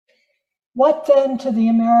What then to the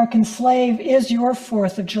American slave is your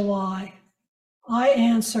 4th of July? I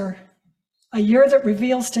answer, a year that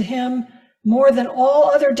reveals to him, more than all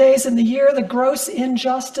other days in the year, the gross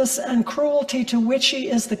injustice and cruelty to which he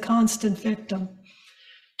is the constant victim.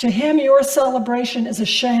 To him, your celebration is a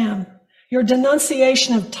sham, your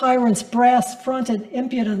denunciation of tyrants' brass-fronted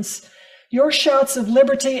impudence, your shouts of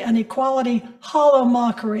liberty and equality, hollow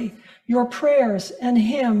mockery, your prayers and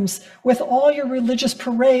hymns, with all your religious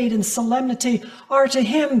parade and solemnity, are to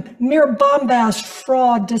him mere bombast,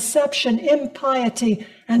 fraud, deception, impiety,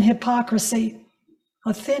 and hypocrisy,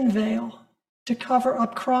 a thin veil to cover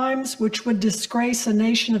up crimes which would disgrace a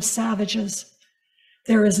nation of savages.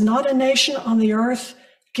 There is not a nation on the earth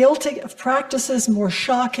guilty of practices more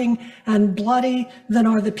shocking and bloody than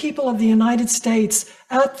are the people of the United States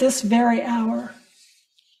at this very hour.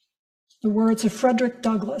 The words of Frederick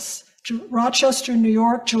Douglass, Rochester, New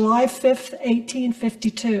York, July 5th,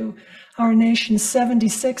 1852, our nation's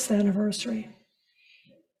 76th anniversary.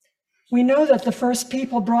 We know that the first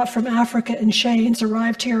people brought from Africa in chains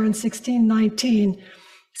arrived here in 1619.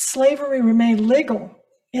 Slavery remained legal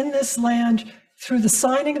in this land through the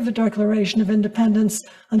signing of the Declaration of Independence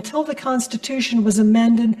until the Constitution was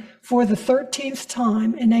amended for the 13th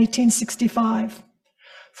time in 1865.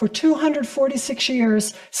 For 246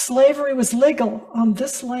 years, slavery was legal on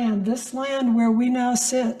this land where we now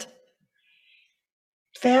sit.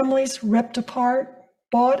 Families ripped apart,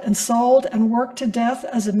 bought and sold and worked to death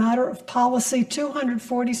as a matter of policy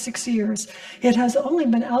 246 years. It has only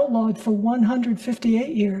been outlawed for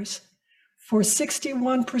 158 years. For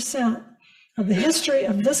 61% of the history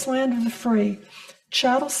of this land of the free,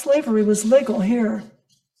 chattel slavery was legal here.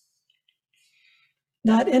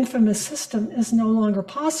 That infamous system is no longer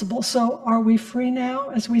possible. So are we free now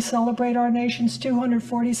as we celebrate our nation's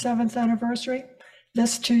 247th anniversary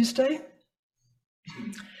this Tuesday?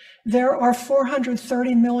 There are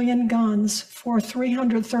 430 million guns for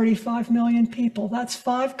 335 million people. That's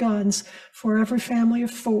 5 guns for every family of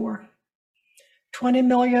 4. 20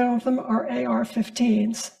 million of them are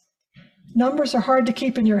AR-15s. Numbers are hard to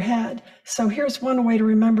keep in your head. So here's one way to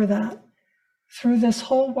remember that. Through this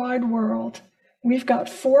whole wide world, we've got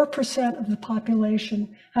 4% of the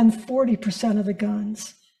population and 40% of the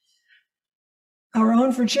guns. Our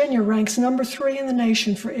own Virginia ranks number 3 in the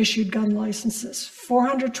nation for issued gun licenses,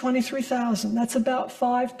 423,000. That's about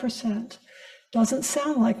 5%. Doesn't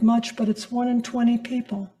sound like much, but it's 1 in 20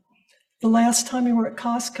 people. The last time you were at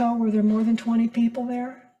Costco, were there more than 20 people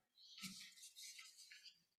there?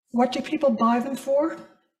 What do people buy them for?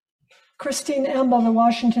 Christine Emble, the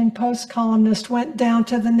Washington Post columnist, went down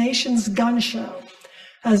to the nation's gun show,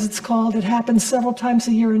 as it's called. It happens several times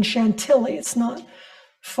a year in Chantilly. It's not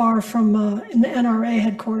far from in the NRA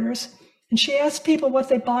headquarters. And she asked people what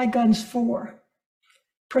they buy guns for.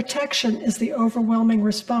 Protection is the overwhelming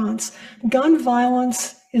response. Gun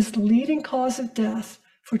violence is the leading cause of death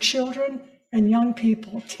for children and young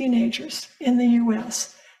people, teenagers in the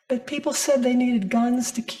US. But people said they needed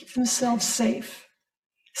guns to keep themselves safe.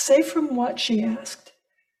 Safe from what, she asked.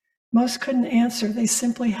 Most couldn't answer. They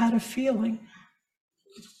simply had a feeling.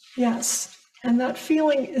 Yes, and that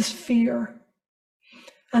feeling is fear.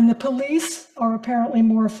 And the police are apparently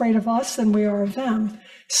more afraid of us than we are of them.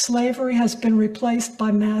 Slavery has been replaced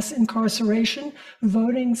by mass incarceration.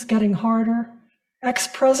 Voting's getting harder.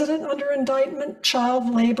 Ex-president under indictment,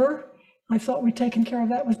 child labor. I thought we'd taken care of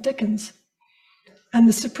that with Dickens. And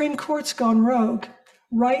the Supreme Court's gone rogue.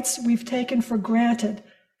 Rights we've taken for granted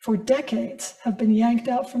for decades have been yanked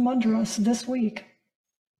out from under us this week.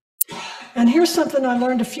 And here's something I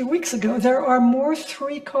learned a few weeks ago. There are more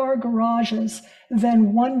 3-car garages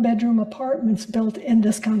than 1-bedroom apartments built in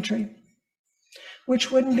this country, which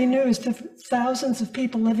wouldn't be news to thousands of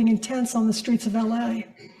people living in tents on the streets of LA.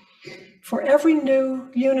 For every new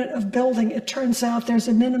unit of building, it turns out there's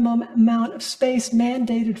a minimum amount of space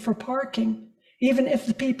mandated for parking, even if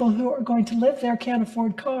the people who are going to live there can't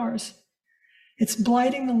afford cars. It's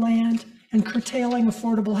blighting the land and curtailing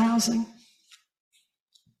affordable housing.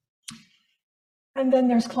 And then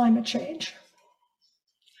there's climate change.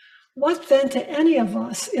 What then to any of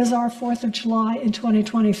us is our 4th of July in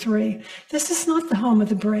 2023? This is not the home of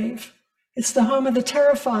the brave. It's the home of the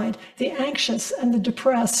terrified, the anxious, and the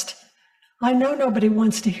depressed. I know nobody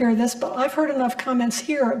wants to hear this, but I've heard enough comments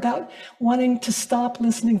here about wanting to stop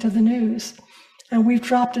listening to the news. And we've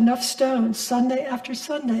dropped enough stones Sunday after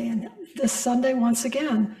Sunday, and this Sunday once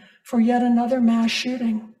again, for yet another mass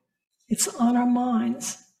shooting. It's on our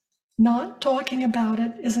minds. Not talking about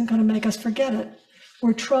it isn't going to make us forget it.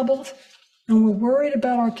 We're troubled and we're worried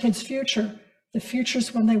about our kids' future. The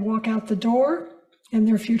future's when they walk out the door and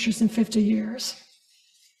their future's in 50 years.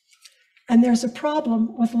 And there's a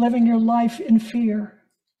problem with living your life in fear.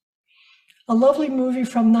 A lovely movie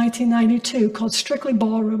from 1992 called Strictly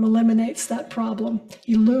Ballroom illuminates that problem.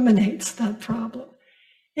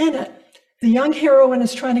 In it, the young heroine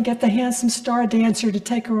is trying to get the handsome star dancer to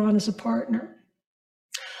take her on as a partner.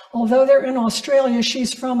 Although they're in Australia,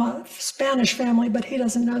 she's from a Spanish family, but he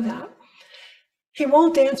doesn't know that. He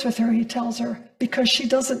won't dance with her, he tells her, because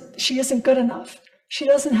she isn't good enough. She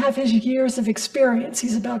doesn't have his years of experience.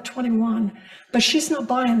 He's about 21, but she's not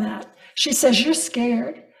buying that. She says, you're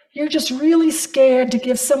scared. You're just really scared to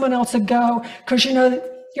give someone else a go because you know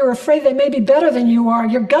that you're afraid they may be better than you are.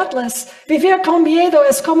 You're gutless. Vivir con miedo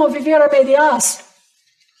es como vivir a medias.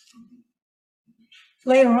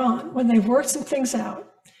 Later on, when they've worked some things out,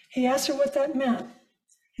 he asks her what that meant.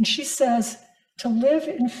 And she says, to live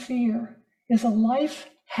in fear is a life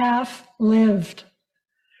half lived.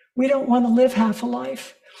 We don't want to live half a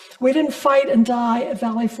life. We didn't fight and die at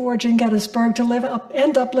Valley Forge in Gettysburg to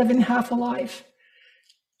end up living half a life.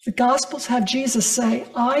 The Gospels have Jesus say,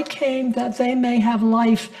 I came that they may have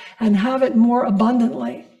life and have it more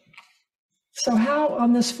abundantly. So how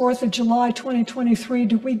on this 4th of July, 2023,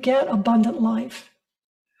 do we get abundant life?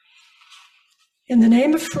 In the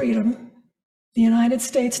name of freedom, the United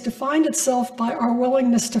States defined itself by our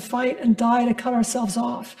willingness to fight and die to cut ourselves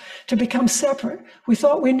off, to become separate. We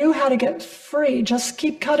thought we knew how to get free, just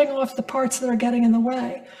keep cutting off the parts that are getting in the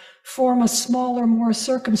way, form a smaller, more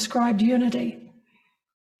circumscribed unity.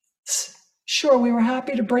 Sure, we were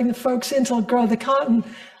happy to bring the folks in to grow the cotton,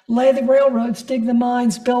 lay the railroads, dig the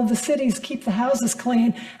mines, build the cities, keep the houses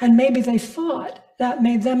clean, and maybe they thought that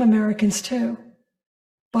made them Americans too.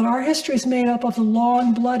 But our history is made up of the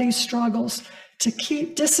long, bloody struggles to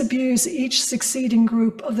disabuse each succeeding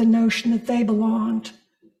group of the notion that they belonged.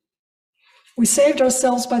 We saved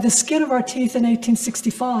ourselves by the skin of our teeth in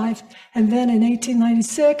 1865, and then in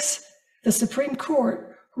 1896, the Supreme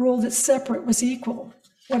Court ruled that separate was equal.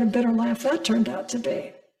 What a bitter laugh that turned out to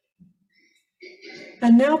be.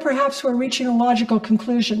 And now perhaps we're reaching a logical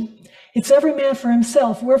conclusion. It's every man for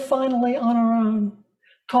himself. We're finally on our own.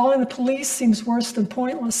 Calling the police seems worse than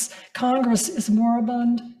pointless. Congress is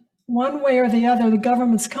moribund. One way or the other, the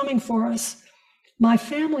government's coming for us. My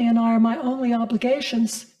family and I are my only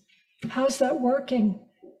obligations. How's that working?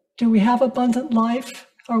 Do we have abundant life?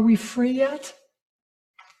 Are we free yet?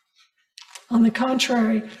 On the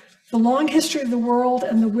contrary, the long history of the world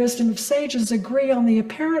and the wisdom of sages agree on the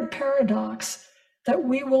apparent paradox that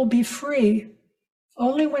we will be free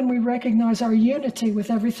only when we recognize our unity with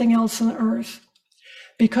everything else on earth.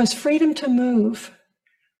 Because freedom to move,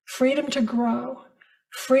 freedom to grow,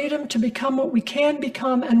 freedom to become what we can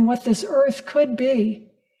become and what this earth could be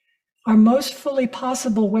are most fully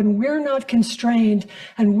possible when we're not constrained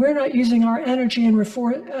and we're not using our energy and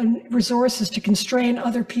resources to constrain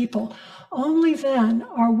other people. Only then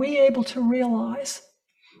are we able to realize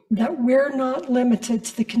that we're not limited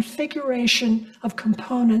to the configuration of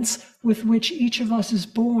components with which each of us is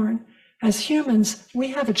born. As humans,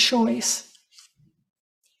 we have a choice.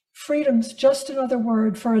 Freedom's just another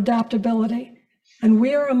word for adaptability, and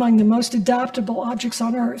we are among the most adaptable objects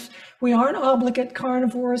on Earth. We aren't obligate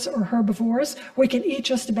carnivores or herbivores. We can eat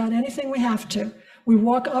just about anything we have to. We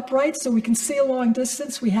walk upright so we can see a long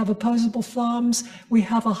distance. We have opposable thumbs. We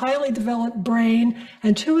have a highly developed brain.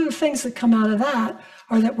 And two of the things that come out of that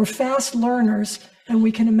are that we're fast learners and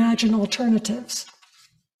we can imagine alternatives.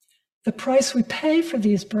 The price we pay for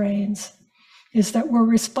these brains is that we're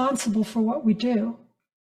responsible for what we do.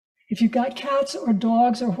 If you've got cats or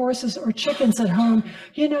dogs or horses or chickens at home,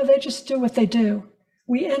 you know, they just do what they do.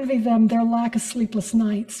 We envy them their lack of sleepless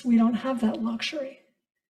nights. We don't have that luxury.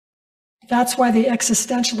 That's why the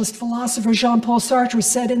existentialist philosopher Jean-Paul Sartre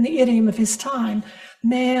said in the idiom of his time,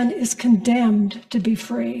 man is condemned to be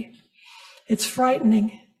free. It's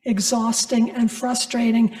frightening, exhausting, and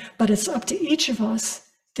frustrating, but it's up to each of us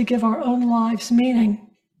to give our own lives meaning.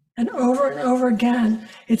 And over again,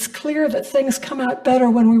 it's clear that things come out better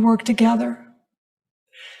when we work together.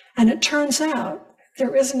 And it turns out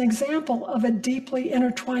there is an example of a deeply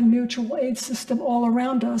intertwined mutual aid system all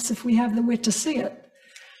around us if we have the wit to see it.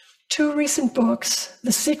 Two recent books,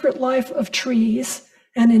 The Secret Life of Trees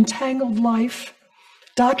and Entangled Life,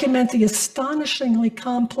 document the astonishingly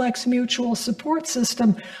complex mutual support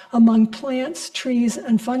system among plants, trees,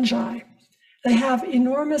 and fungi. They have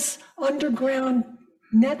enormous underground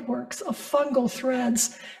networks of fungal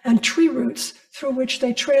threads and tree roots through which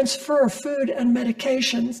they transfer food and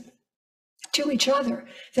medications to each other.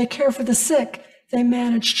 They care for the sick. They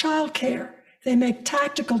manage childcare. They make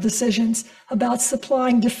tactical decisions about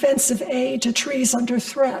supplying defensive aid to trees under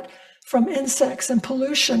threat from insects and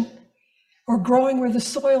pollution, or growing where the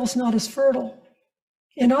soil's not as fertile.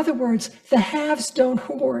 In other words, the haves don't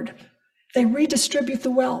hoard. They redistribute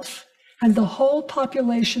the wealth, and the whole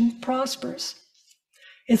population prospers.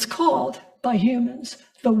 It's called, by humans,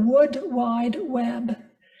 the Wood Wide Web,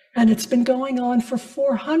 and it's been going on for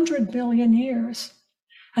 400 billion years,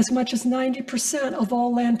 as much as 90% of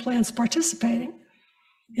all land plants participating.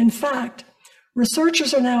 In fact,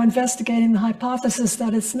 researchers are now investigating the hypothesis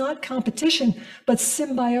that it's not competition, but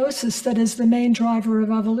symbiosis that is the main driver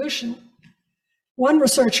of evolution. One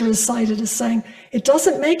researcher is cited as saying, it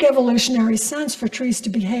doesn't make evolutionary sense for trees to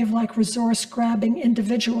behave like resource-grabbing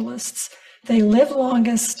individualists. They live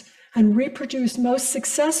longest and reproduce most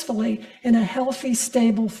successfully in a healthy,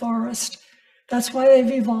 stable forest. That's why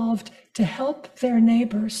they've evolved to help their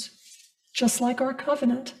neighbors, just like our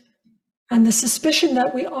covenant. And the suspicion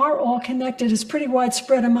that we are all connected is pretty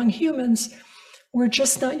widespread among humans. We're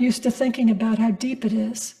just not used to thinking about how deep it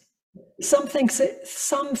is. Some think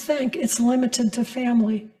it's limited to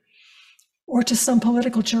family, or to some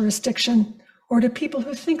political jurisdiction, or to people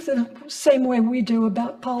who think the same way we do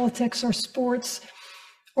about politics or sports,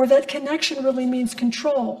 or that connection really means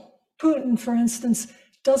control. Putin, for instance,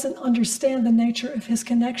 doesn't understand the nature of his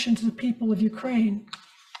connection to the people of Ukraine.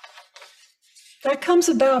 That comes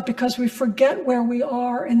about because we forget where we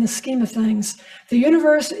are in the scheme of things. The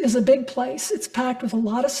universe is a big place. It's packed with a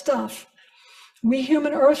lot of stuff. We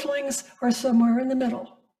human earthlings are somewhere in the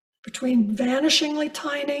middle, between vanishingly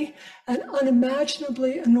tiny and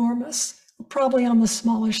unimaginably enormous, probably on the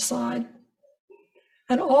smallish side.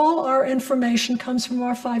 And all our information comes from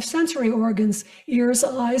our 5 sensory organs: ears,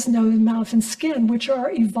 eyes, nose, mouth, and skin, which are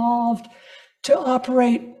evolved to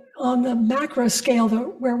operate on the macro scale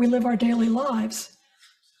where we live our daily lives,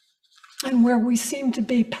 and where we seem to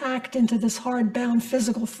be packed into this hard-bound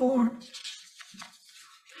physical form.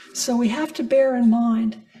 So we have to bear in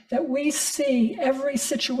mind that we see every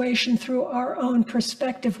situation through our own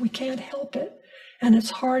perspective. We can't help it, and it's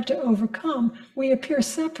hard to overcome. We appear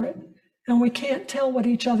separate, and we can't tell what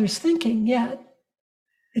each other's thinking yet.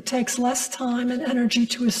 It takes less time and energy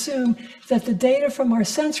to assume that the data from our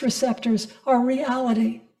sense receptors are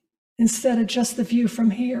reality instead of just the view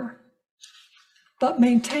from here. But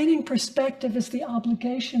maintaining perspective is the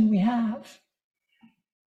obligation we have.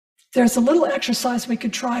 There's a little exercise we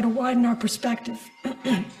could try to widen our perspective.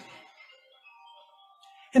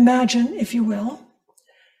 Imagine, if you will,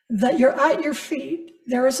 that you're at your feet.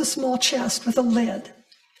 There is a small chest with a lid.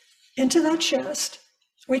 Into that chest,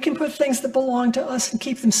 we can put things that belong to us and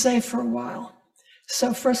keep them safe for a while.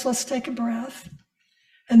 So first, let's take a breath.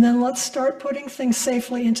 And then let's start putting things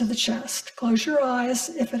safely into the chest. Close your eyes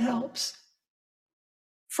if it helps.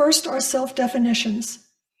 First, our self-definitions.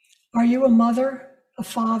 Are you a mother, a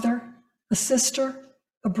father, a sister,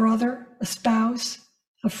 a brother, a spouse,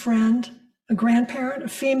 a friend, a grandparent, a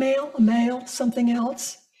female, a male, something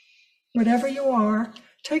else? Whatever you are,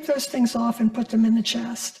 take those things off and put them in the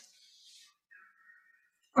chest.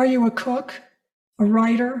 Are you a cook, a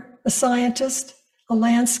writer, a scientist, a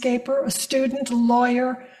landscaper, a student, a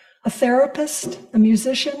lawyer, a therapist, a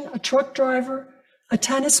musician, a truck driver, a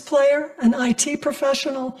tennis player, an IT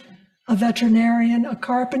professional, a veterinarian, a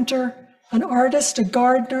carpenter, an artist, a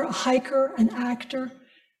gardener, a hiker, an actor,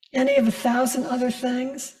 any of 1,000 other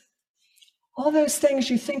things? All those things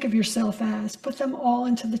you think of yourself as, put them all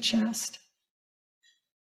into the chest.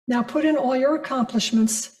 Now put in all your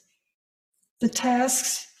accomplishments, the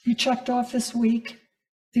tasks you checked off this week,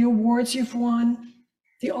 the awards you've won,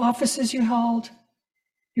 the offices you held,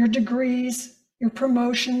 your degrees, your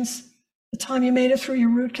promotions, the time you made it through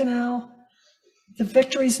your root canal, the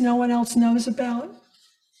victories no one else knows about.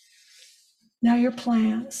 Now your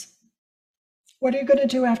plans. What are you going to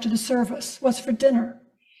do after the service? What's for dinner?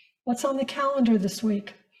 What's on the calendar this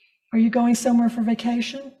week? Are you going somewhere for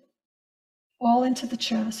vacation? All into the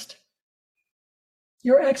chest.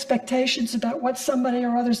 Your expectations about what somebody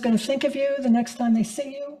or other's going to think of you the next time they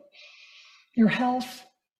see you. Your health,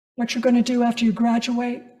 what you're going to do after you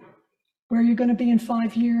graduate, where you're going to be in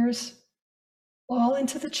 5 years. All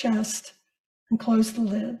into the chest and close the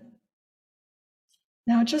lid.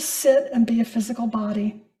 Now just sit and be a physical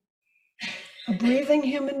body, a breathing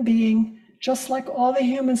human being, just like all the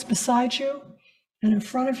humans beside you and in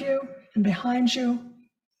front of you and behind you.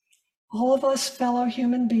 All of us fellow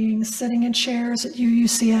human beings sitting in chairs at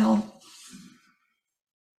UUCL.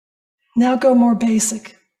 Now go more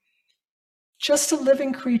basic. Just a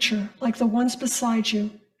living creature like the ones beside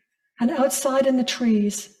you, and outside in the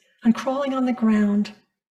trees, and crawling on the ground,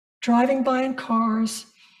 driving by in cars,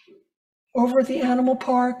 over at the animal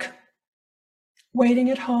park, waiting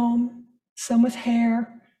at home, some with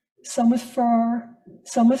hair, some with fur,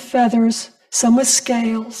 some with feathers, some with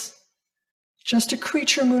scales, just a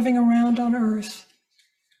creature moving around on Earth.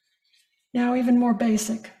 Now even more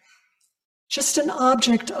basic, just an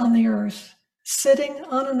object on the Earth, sitting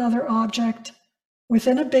on another object,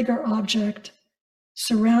 within a bigger object,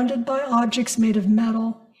 surrounded by objects made of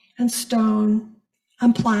metal and stone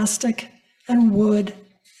and plastic and wood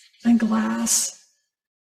and glass.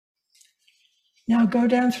 Now go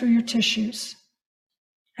down through your tissues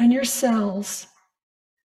and your cells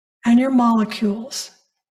and your molecules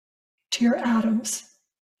to your atoms,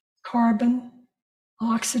 carbon,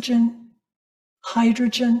 oxygen,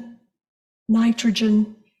 hydrogen,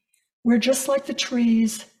 nitrogen. We're just like the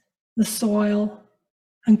trees, the soil,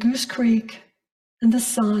 and Goose Creek, and the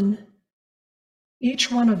sun.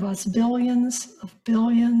 Each one of us, billions of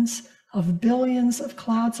billions of billions of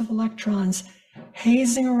clouds of electrons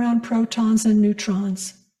hazing around protons and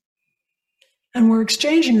neutrons. And we're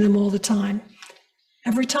exchanging them all the time.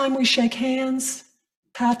 Every time we shake hands,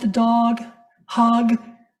 pat the dog, hug,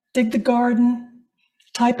 dig the garden,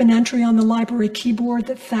 type an entry on the library keyboard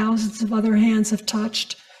that thousands of other hands have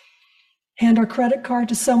touched, hand our credit card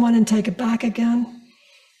to someone and take it back again,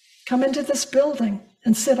 come into this building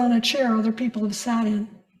and sit on a chair other people have sat in.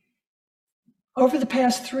 Over the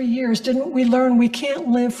past 3 years, didn't we learn we can't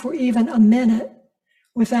live for even a minute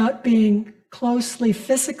without being closely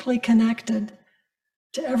physically connected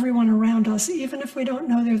to everyone around us, even if we don't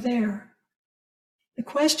know they're there? The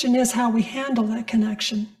question is how we handle that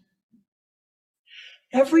connection.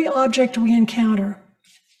 Every object we encounter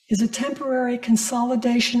is a temporary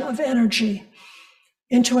consolidation of energy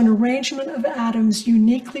into an arrangement of atoms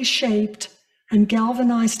uniquely shaped and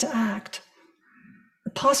galvanized to act. The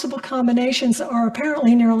possible combinations are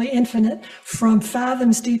apparently nearly infinite, from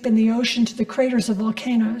fathoms deep in the ocean to the craters of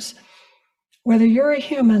volcanoes. Whether you're a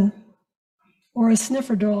human, or a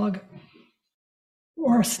sniffer dog,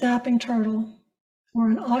 or a snapping turtle, or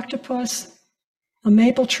an octopus, a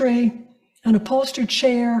maple tree, an upholstered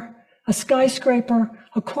chair, a skyscraper,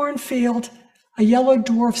 a cornfield, a yellow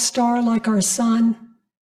dwarf star like our sun,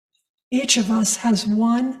 each of us has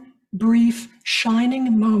one brief,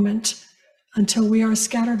 shining moment until we are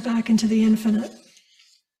scattered back into the infinite.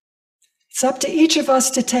 It's up to each of us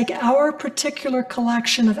to take our particular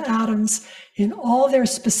collection of atoms in all their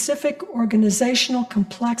specific organizational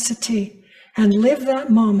complexity and live that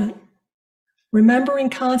moment, remembering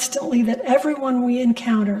constantly that everyone we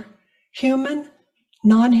encounter, human,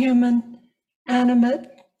 non-human, animate,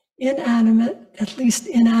 inanimate, at least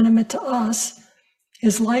inanimate to us,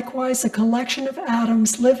 is likewise a collection of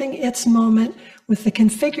atoms living its moment with the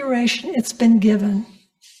configuration it's been given.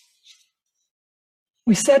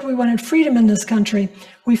 We said we wanted freedom in this country.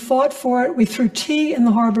 We fought for it. We threw tea in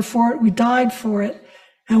the harbor for it. We died for it.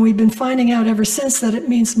 And we've been finding out ever since that it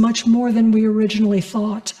means much more than we originally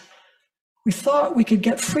thought. We thought we could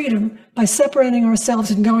get freedom by separating ourselves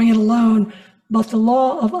and going it alone, but the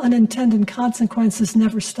law of unintended consequences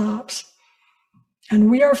never stops. And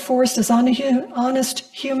we are forced as honest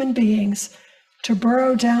human beings to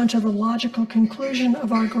burrow down to the logical conclusion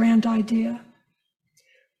of our grand idea.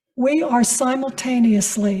 We are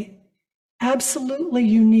simultaneously absolutely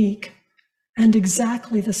unique and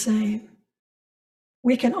exactly the same.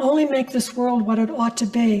 We can only make this world what it ought to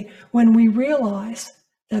be when we realize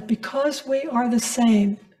that because we are the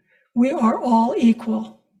same, we are all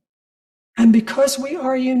equal. And because we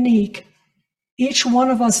are unique, each one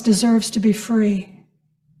of us deserves to be free.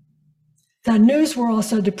 The news we're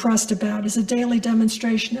also depressed about is a daily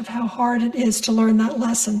demonstration of how hard it is to learn that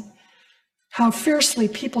lesson, how fiercely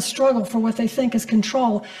people struggle for what they think is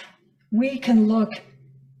control. We can look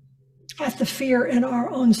at the fear in our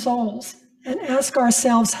own souls and ask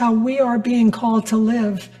ourselves how we are being called to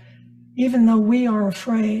live, even though we are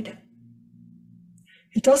afraid.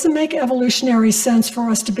 It doesn't make evolutionary sense for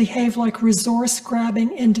us to behave like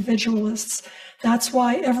resource-grabbing individualists. That's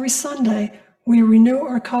why every Sunday we renew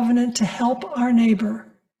our covenant to help our neighbor.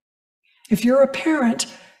 If you're a parent,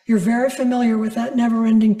 you're very familiar with that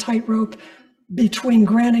never-ending tightrope between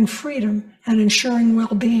granting freedom and ensuring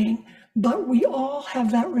well-being. But we all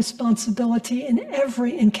have that responsibility in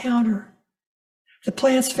every encounter. The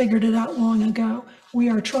plants figured it out long ago. We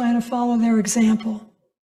are trying to follow their example.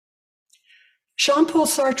 Jean-Paul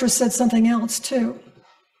Sartre said something else too,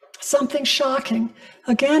 something shocking,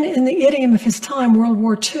 again in the idiom of his time, World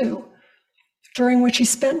War II, during which he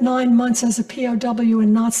spent 9 months as a POW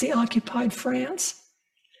in Nazi-occupied France.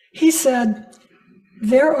 He said,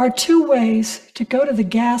 "There are two ways to go to the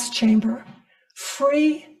gas chamber,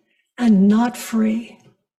 free and not free.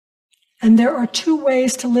 And there are two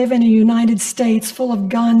ways to live in a United States full of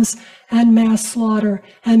guns and mass slaughter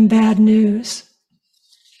and bad news."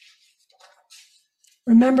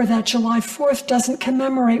 Remember that July 4th doesn't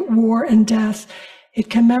commemorate war and death. It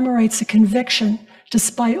commemorates a conviction,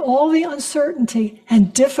 despite all the uncertainty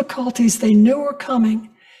and difficulties they knew were coming,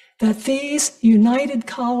 that these united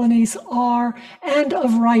colonies are, and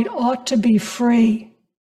of right ought to be, free.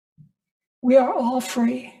 We are all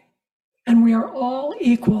free, and we are all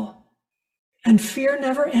equal. And fear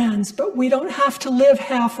never ends, but we don't have to live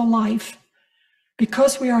half a life.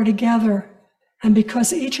 Because we are together, and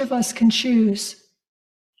because each of us can choose,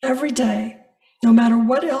 every day, no matter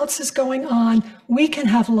what else is going on, we can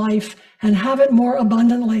have life and have it more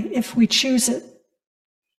abundantly if we choose it.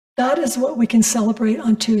 That is what we can celebrate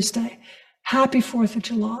on Tuesday. Happy 4th of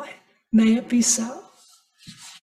July. May it be so.